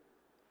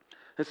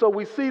 And so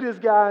we see this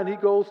guy, and he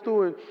goes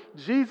through, and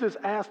Jesus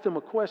asked him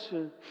a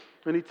question,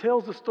 and he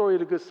tells the story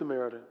of the Good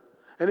Samaritan.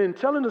 And in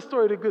telling the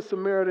story of the Good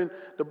Samaritan,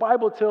 the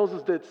Bible tells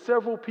us that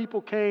several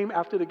people came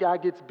after the guy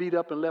gets beat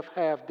up and left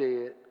half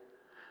dead.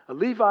 A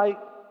Levite,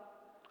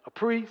 a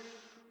priest,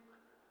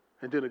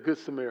 and then a Good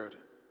Samaritan.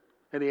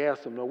 And he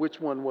asked him, now, which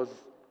one was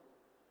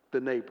the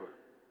neighbor?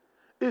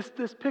 It's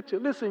this picture.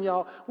 Listen,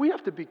 y'all, we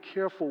have to be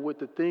careful with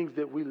the things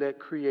that we let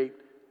create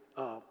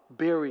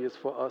barriers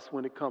for us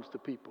when it comes to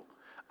people.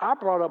 I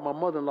brought up my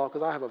mother-in-law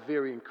because I have a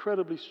very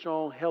incredibly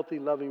strong, healthy,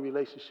 loving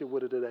relationship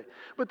with her today.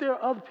 But there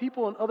are other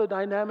people and other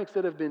dynamics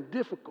that have been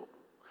difficult.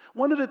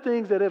 One of the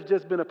things that have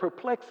just been a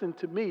perplexing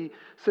to me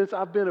since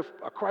I've been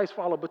a Christ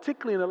follower,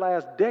 particularly in the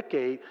last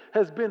decade,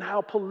 has been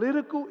how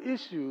political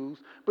issues,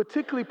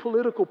 particularly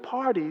political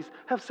parties,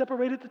 have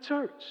separated the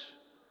church.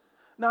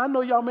 Now, I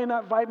know y'all may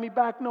not invite me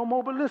back no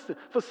more, but listen,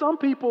 for some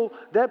people,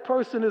 that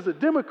person is a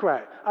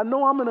Democrat. I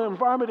know I'm in an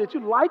environment that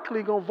you're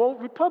likely going to vote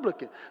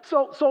Republican.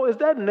 So is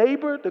that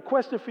neighbor, the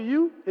question for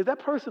you, is that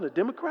person a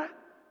Democrat?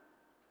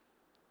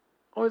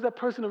 Or is that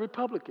person a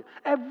Republican?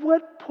 At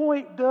what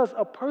point does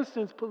a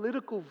person's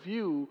political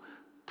view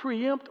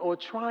preempt or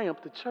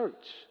triumph the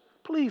church?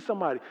 Please,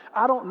 somebody.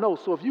 I don't know.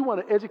 So if you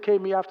want to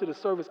educate me after the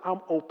service,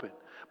 I'm open.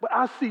 But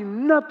I see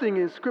nothing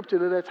in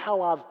Scripture that's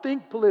how I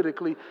think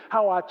politically,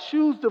 how I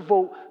choose to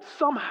vote,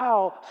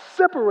 somehow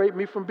separate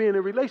me from being in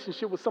a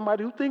relationship with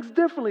somebody who thinks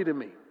differently than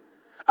me.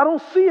 I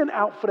don't see an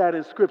out for that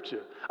in Scripture.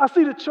 I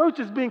see the church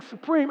as being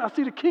supreme. I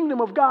see the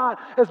kingdom of God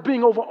as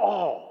being over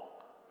all.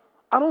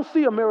 I don't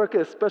see America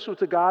as special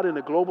to God in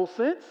a global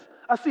sense.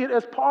 I see it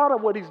as part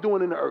of what he's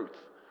doing in the earth.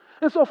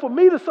 And so for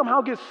me to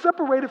somehow get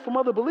separated from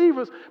other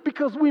believers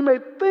because we may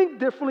think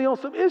differently on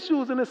some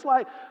issues, and it's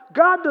like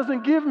God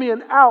doesn't give me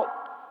an out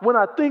when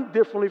I think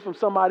differently from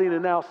somebody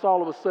and now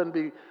all of a sudden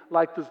be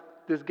like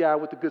this guy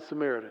with the Good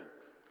Samaritan,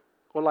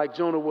 or like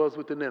Jonah was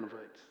with the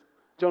Ninevites.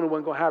 Jonah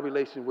wasn't going to have a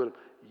relation with him.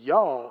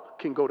 Y'all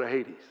can go to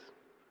Hades.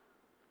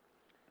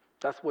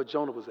 That's what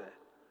Jonah was at.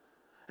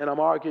 And I'm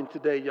arguing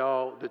today,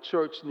 y'all, the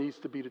church needs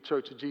to be the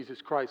church of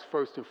Jesus Christ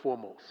first and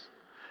foremost.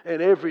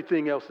 And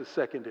everything else is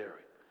secondary.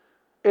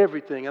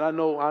 Everything. And I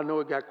know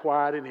it got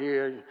quiet in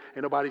here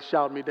and nobody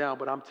shouting me down,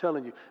 but I'm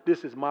telling you,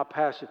 this is my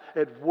passion.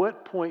 At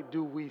what point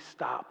do we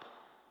stop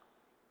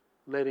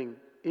letting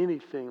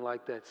anything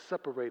like that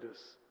separate us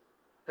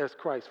as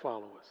Christ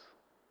followers?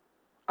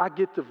 I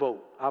get to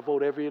vote. I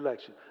vote every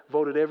election.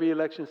 Voted every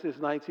election since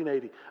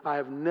 1980. I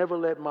have never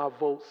let my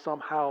vote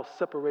somehow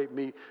separate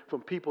me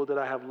from people that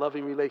I have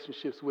loving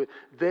relationships with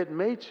that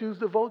may choose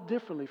to vote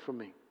differently from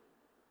me.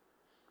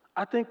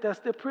 I think that's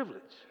their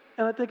privilege,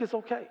 and I think it's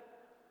okay.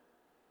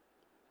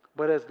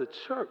 But as the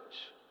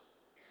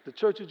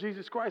Church of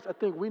Jesus Christ, I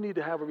think we need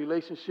to have a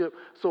relationship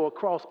so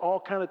across all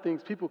kind of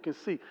things people can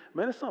see,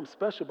 man, there's something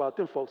special about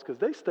them folks because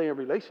they stay in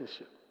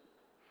relationship.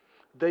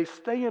 They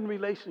stay in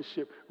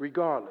relationship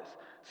regardless.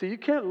 See, you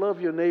can't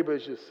love your neighbor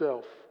as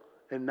yourself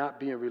and not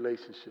be in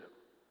relationship.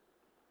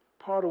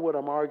 Part of what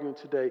I'm arguing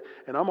today,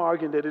 and I'm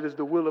arguing that it is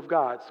the will of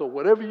God. So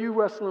whatever you're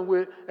wrestling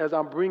with as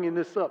I'm bringing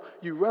this up,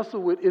 you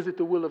wrestle with, is it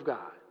the will of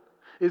God?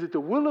 Is it the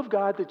will of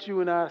God that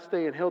you and I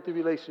stay in healthy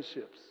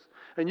relationships?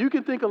 And you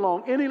can think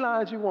along any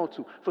lines you want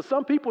to. For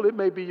some people, it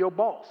may be your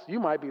boss.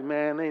 You might be,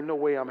 man, there ain't no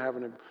way I'm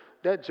having him.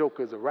 That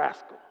joker is a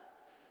rascal.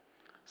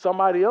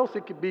 Somebody else,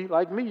 it could be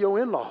like me, your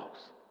in-laws.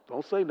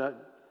 Don't say nothing.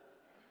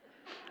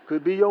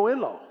 Could be your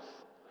in-laws.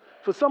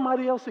 For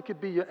somebody else, it could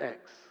be your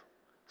ex.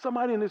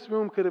 Somebody in this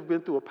room could have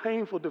been through a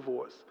painful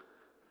divorce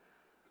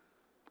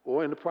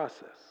or in the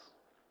process.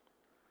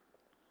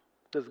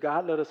 Does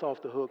God let us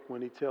off the hook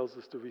when he tells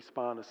us to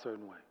respond a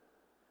certain way?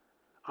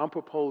 I'm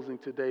proposing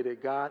today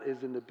that God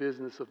is in the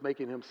business of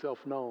making himself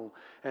known,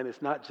 and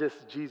it's not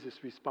just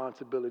Jesus'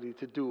 responsibility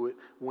to do it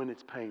when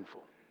it's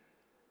painful.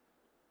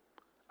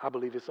 I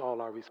believe it's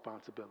all our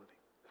responsibility.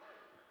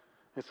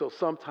 And so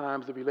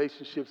sometimes the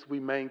relationships we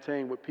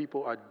maintain with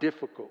people are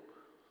difficult,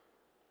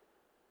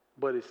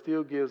 but it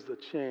still gives a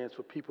chance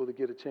for people to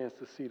get a chance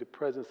to see the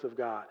presence of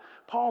God.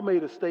 Paul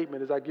made a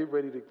statement as I get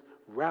ready to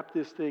wrap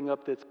this thing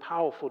up that's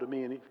powerful to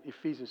me in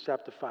Ephesians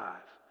chapter 5.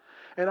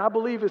 And I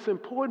believe it's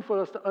important for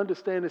us to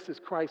understand this as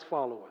Christ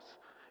followers.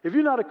 If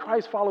you're not a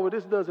Christ follower,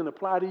 this doesn't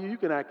apply to you. You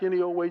can act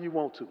any old way you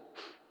want to.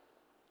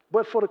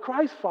 But for the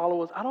Christ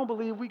followers, I don't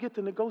believe we get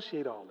to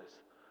negotiate all this.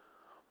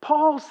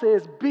 Paul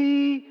says,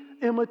 be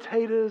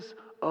imitators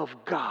of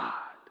God.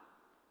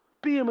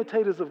 Be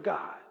imitators of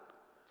God.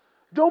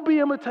 Don't be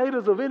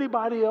imitators of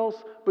anybody else,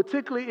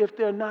 particularly if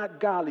they're not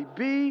godly.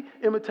 Be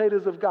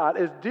imitators of God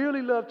as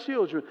dearly loved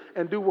children,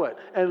 and do what?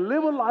 And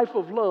live a life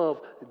of love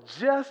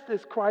just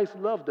as Christ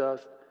loved us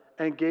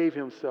and gave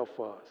himself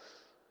for us.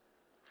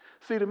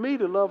 See, to me,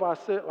 to love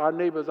our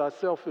neighbors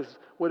ourselves is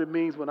what it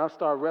means when I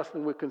start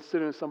wrestling with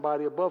considering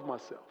somebody above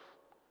myself.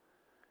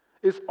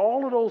 It's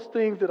all of those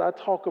things that I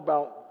talk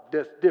about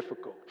that's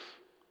difficult.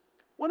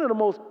 One of the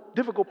most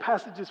difficult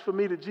passages for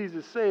me that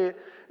Jesus said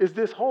is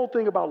this whole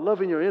thing about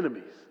loving your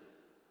enemies.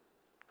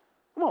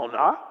 Come on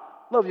now,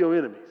 love your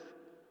enemies.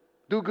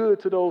 Do good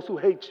to those who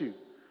hate you.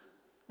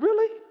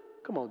 Really?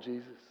 Come on,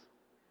 Jesus.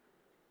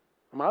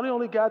 Am I the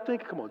only guy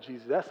thinking? Come on,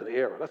 Jesus, that's an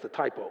error. That's a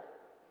typo.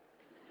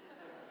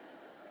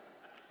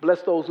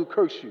 Bless those who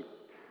curse you.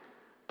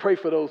 Pray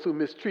for those who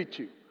mistreat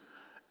you.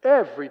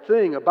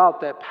 Everything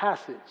about that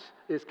passage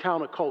is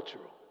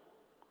countercultural.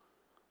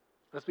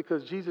 That's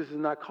because Jesus is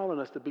not calling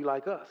us to be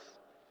like us.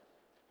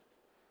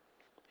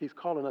 He's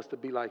calling us to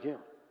be like him.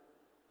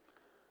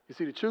 You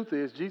see, the truth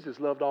is, Jesus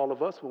loved all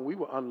of us when we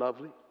were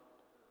unlovely.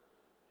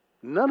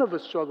 None of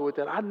us struggle with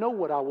that. I know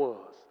what I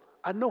was.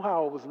 I know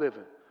how I was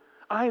living.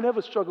 I ain't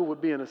ever struggled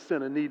with being a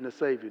sinner needing a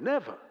Savior.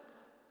 Never.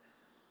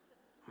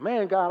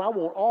 Man, God, I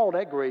want all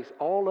that grace,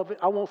 all of it.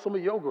 I want some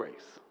of your grace.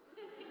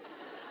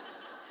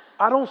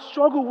 I don't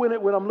struggle with it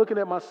when I'm looking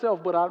at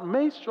myself, but I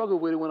may struggle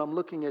with it when I'm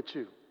looking at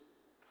you.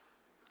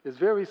 It's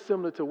very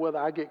similar to whether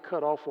I get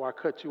cut off or I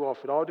cut you off.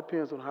 It all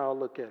depends on how I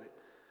look at it.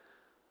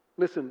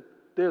 Listen,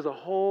 there's a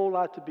whole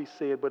lot to be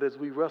said, but as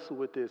we wrestle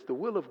with this, the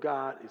will of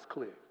God is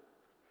clear.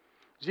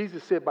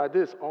 Jesus said, by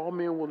this, all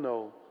men will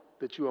know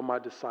that you are my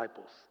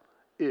disciples,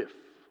 if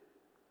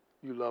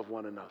you love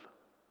one another.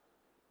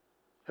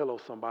 Hello,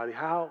 somebody.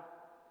 How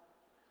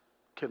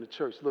can the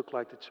church look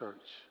like the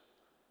church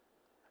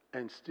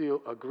and still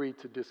agree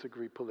to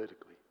disagree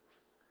politically?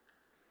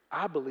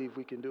 I believe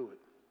we can do it.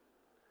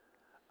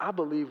 I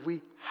believe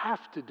we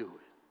have to do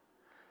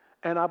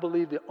it. And I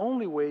believe the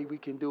only way we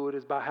can do it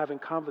is by having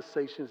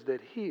conversations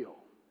that heal.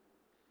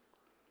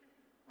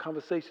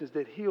 Conversations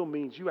that heal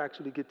means you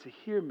actually get to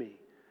hear me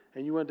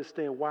and you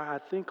understand why I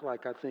think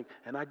like I think,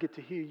 and I get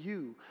to hear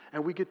you,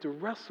 and we get to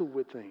wrestle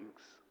with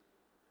things.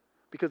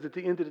 Because at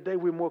the end of the day,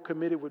 we're more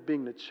committed with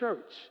being the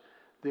church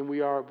than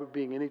we are with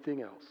being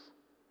anything else.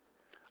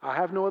 I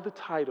have no other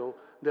title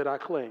that I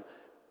claim.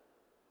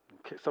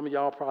 Some of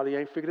y'all probably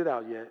ain't figured it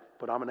out yet,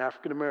 but I'm an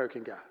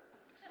African-American guy.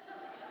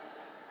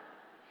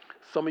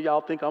 Some of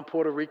y'all think I'm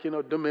Puerto Rican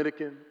or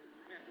Dominican,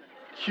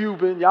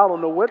 Cuban. Y'all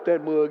don't know what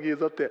that mug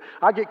is up there.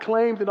 I get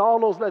claimed in all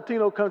those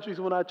Latino countries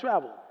when I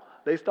travel.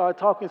 They start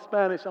talking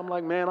Spanish. I'm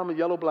like, man, I'm a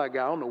yellow black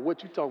guy. I don't know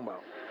what you're talking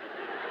about.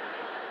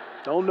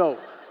 Don't know.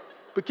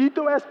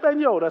 Poquito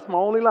Espanol, that's my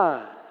only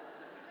line.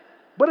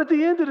 But at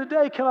the end of the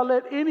day, can I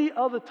let any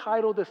other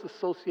title that's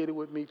associated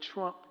with me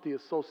trump the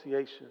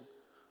association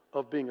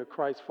of being a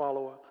Christ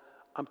follower?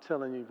 I'm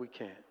telling you, we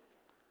can't.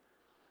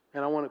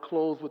 And I want to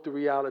close with the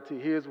reality.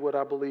 Here's what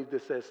I believe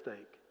that's at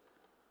stake.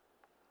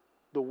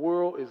 The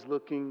world is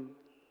looking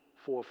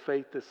for a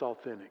faith that's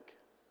authentic.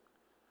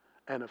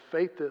 And a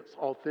faith that's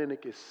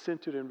authentic is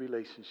centered in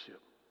relationship.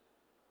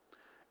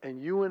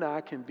 And you and I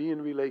can be in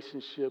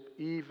relationship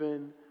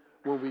even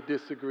when we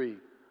disagree.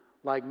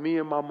 Like me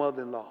and my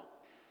mother-in-law.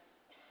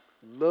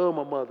 Love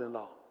my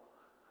mother-in-law.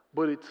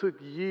 But it took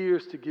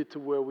years to get to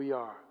where we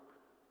are.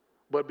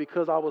 But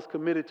because I was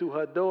committed to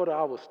her daughter,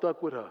 I was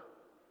stuck with her.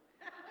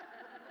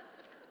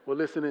 Well,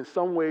 listen, in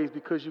some ways,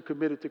 because you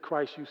committed to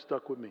Christ, you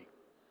stuck with me.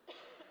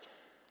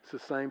 It's the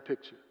same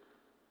picture.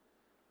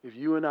 If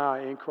you and I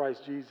are in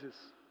Christ Jesus,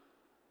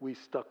 we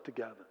stuck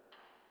together.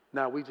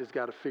 Now we just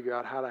got to figure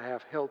out how to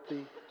have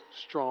healthy,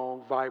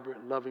 strong,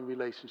 vibrant, loving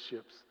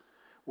relationships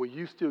where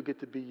you still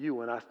get to be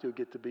you and I still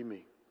get to be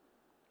me.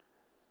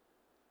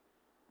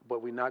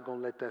 But we're not going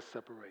to let that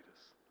separate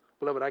us.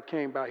 Beloved, I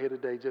came by here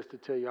today just to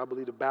tell you, I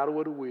believe the battle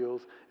of the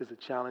wheels is a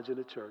challenge in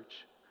the church,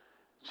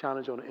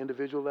 challenge on an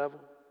individual level,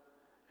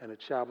 and a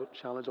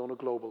challenge on a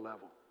global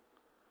level.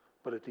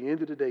 But at the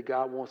end of the day,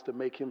 God wants to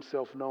make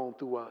himself known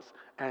through us.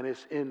 And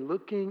it's in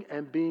looking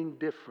and being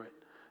different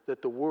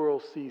that the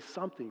world sees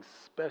something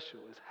special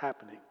is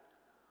happening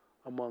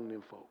among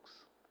them folks.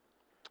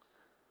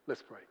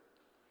 Let's pray.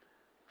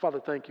 Father,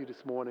 thank you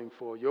this morning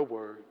for your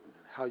word,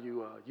 how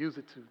you use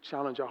it to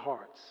challenge our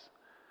hearts.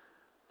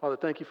 Father,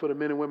 thank you for the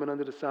men and women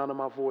under the sound of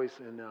my voice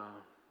and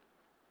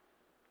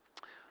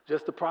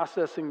just the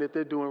processing that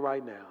they're doing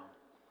right now.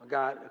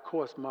 God, of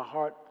course, my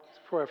heart's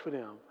prayer for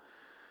them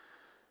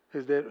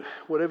is that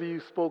whatever you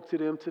spoke to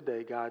them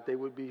today, God, they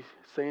would be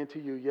saying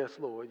to you, yes,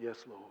 Lord,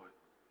 yes, Lord.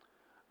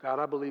 God,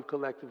 I believe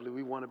collectively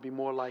we want to be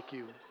more like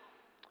you,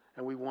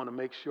 and we want to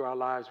make sure our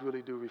lives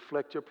really do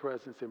reflect your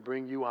presence and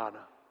bring you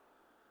honor,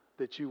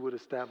 that you would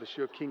establish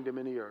your kingdom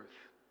in the earth.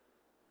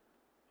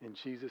 In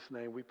Jesus'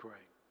 name we pray.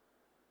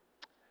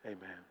 Amen.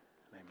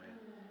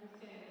 Amen.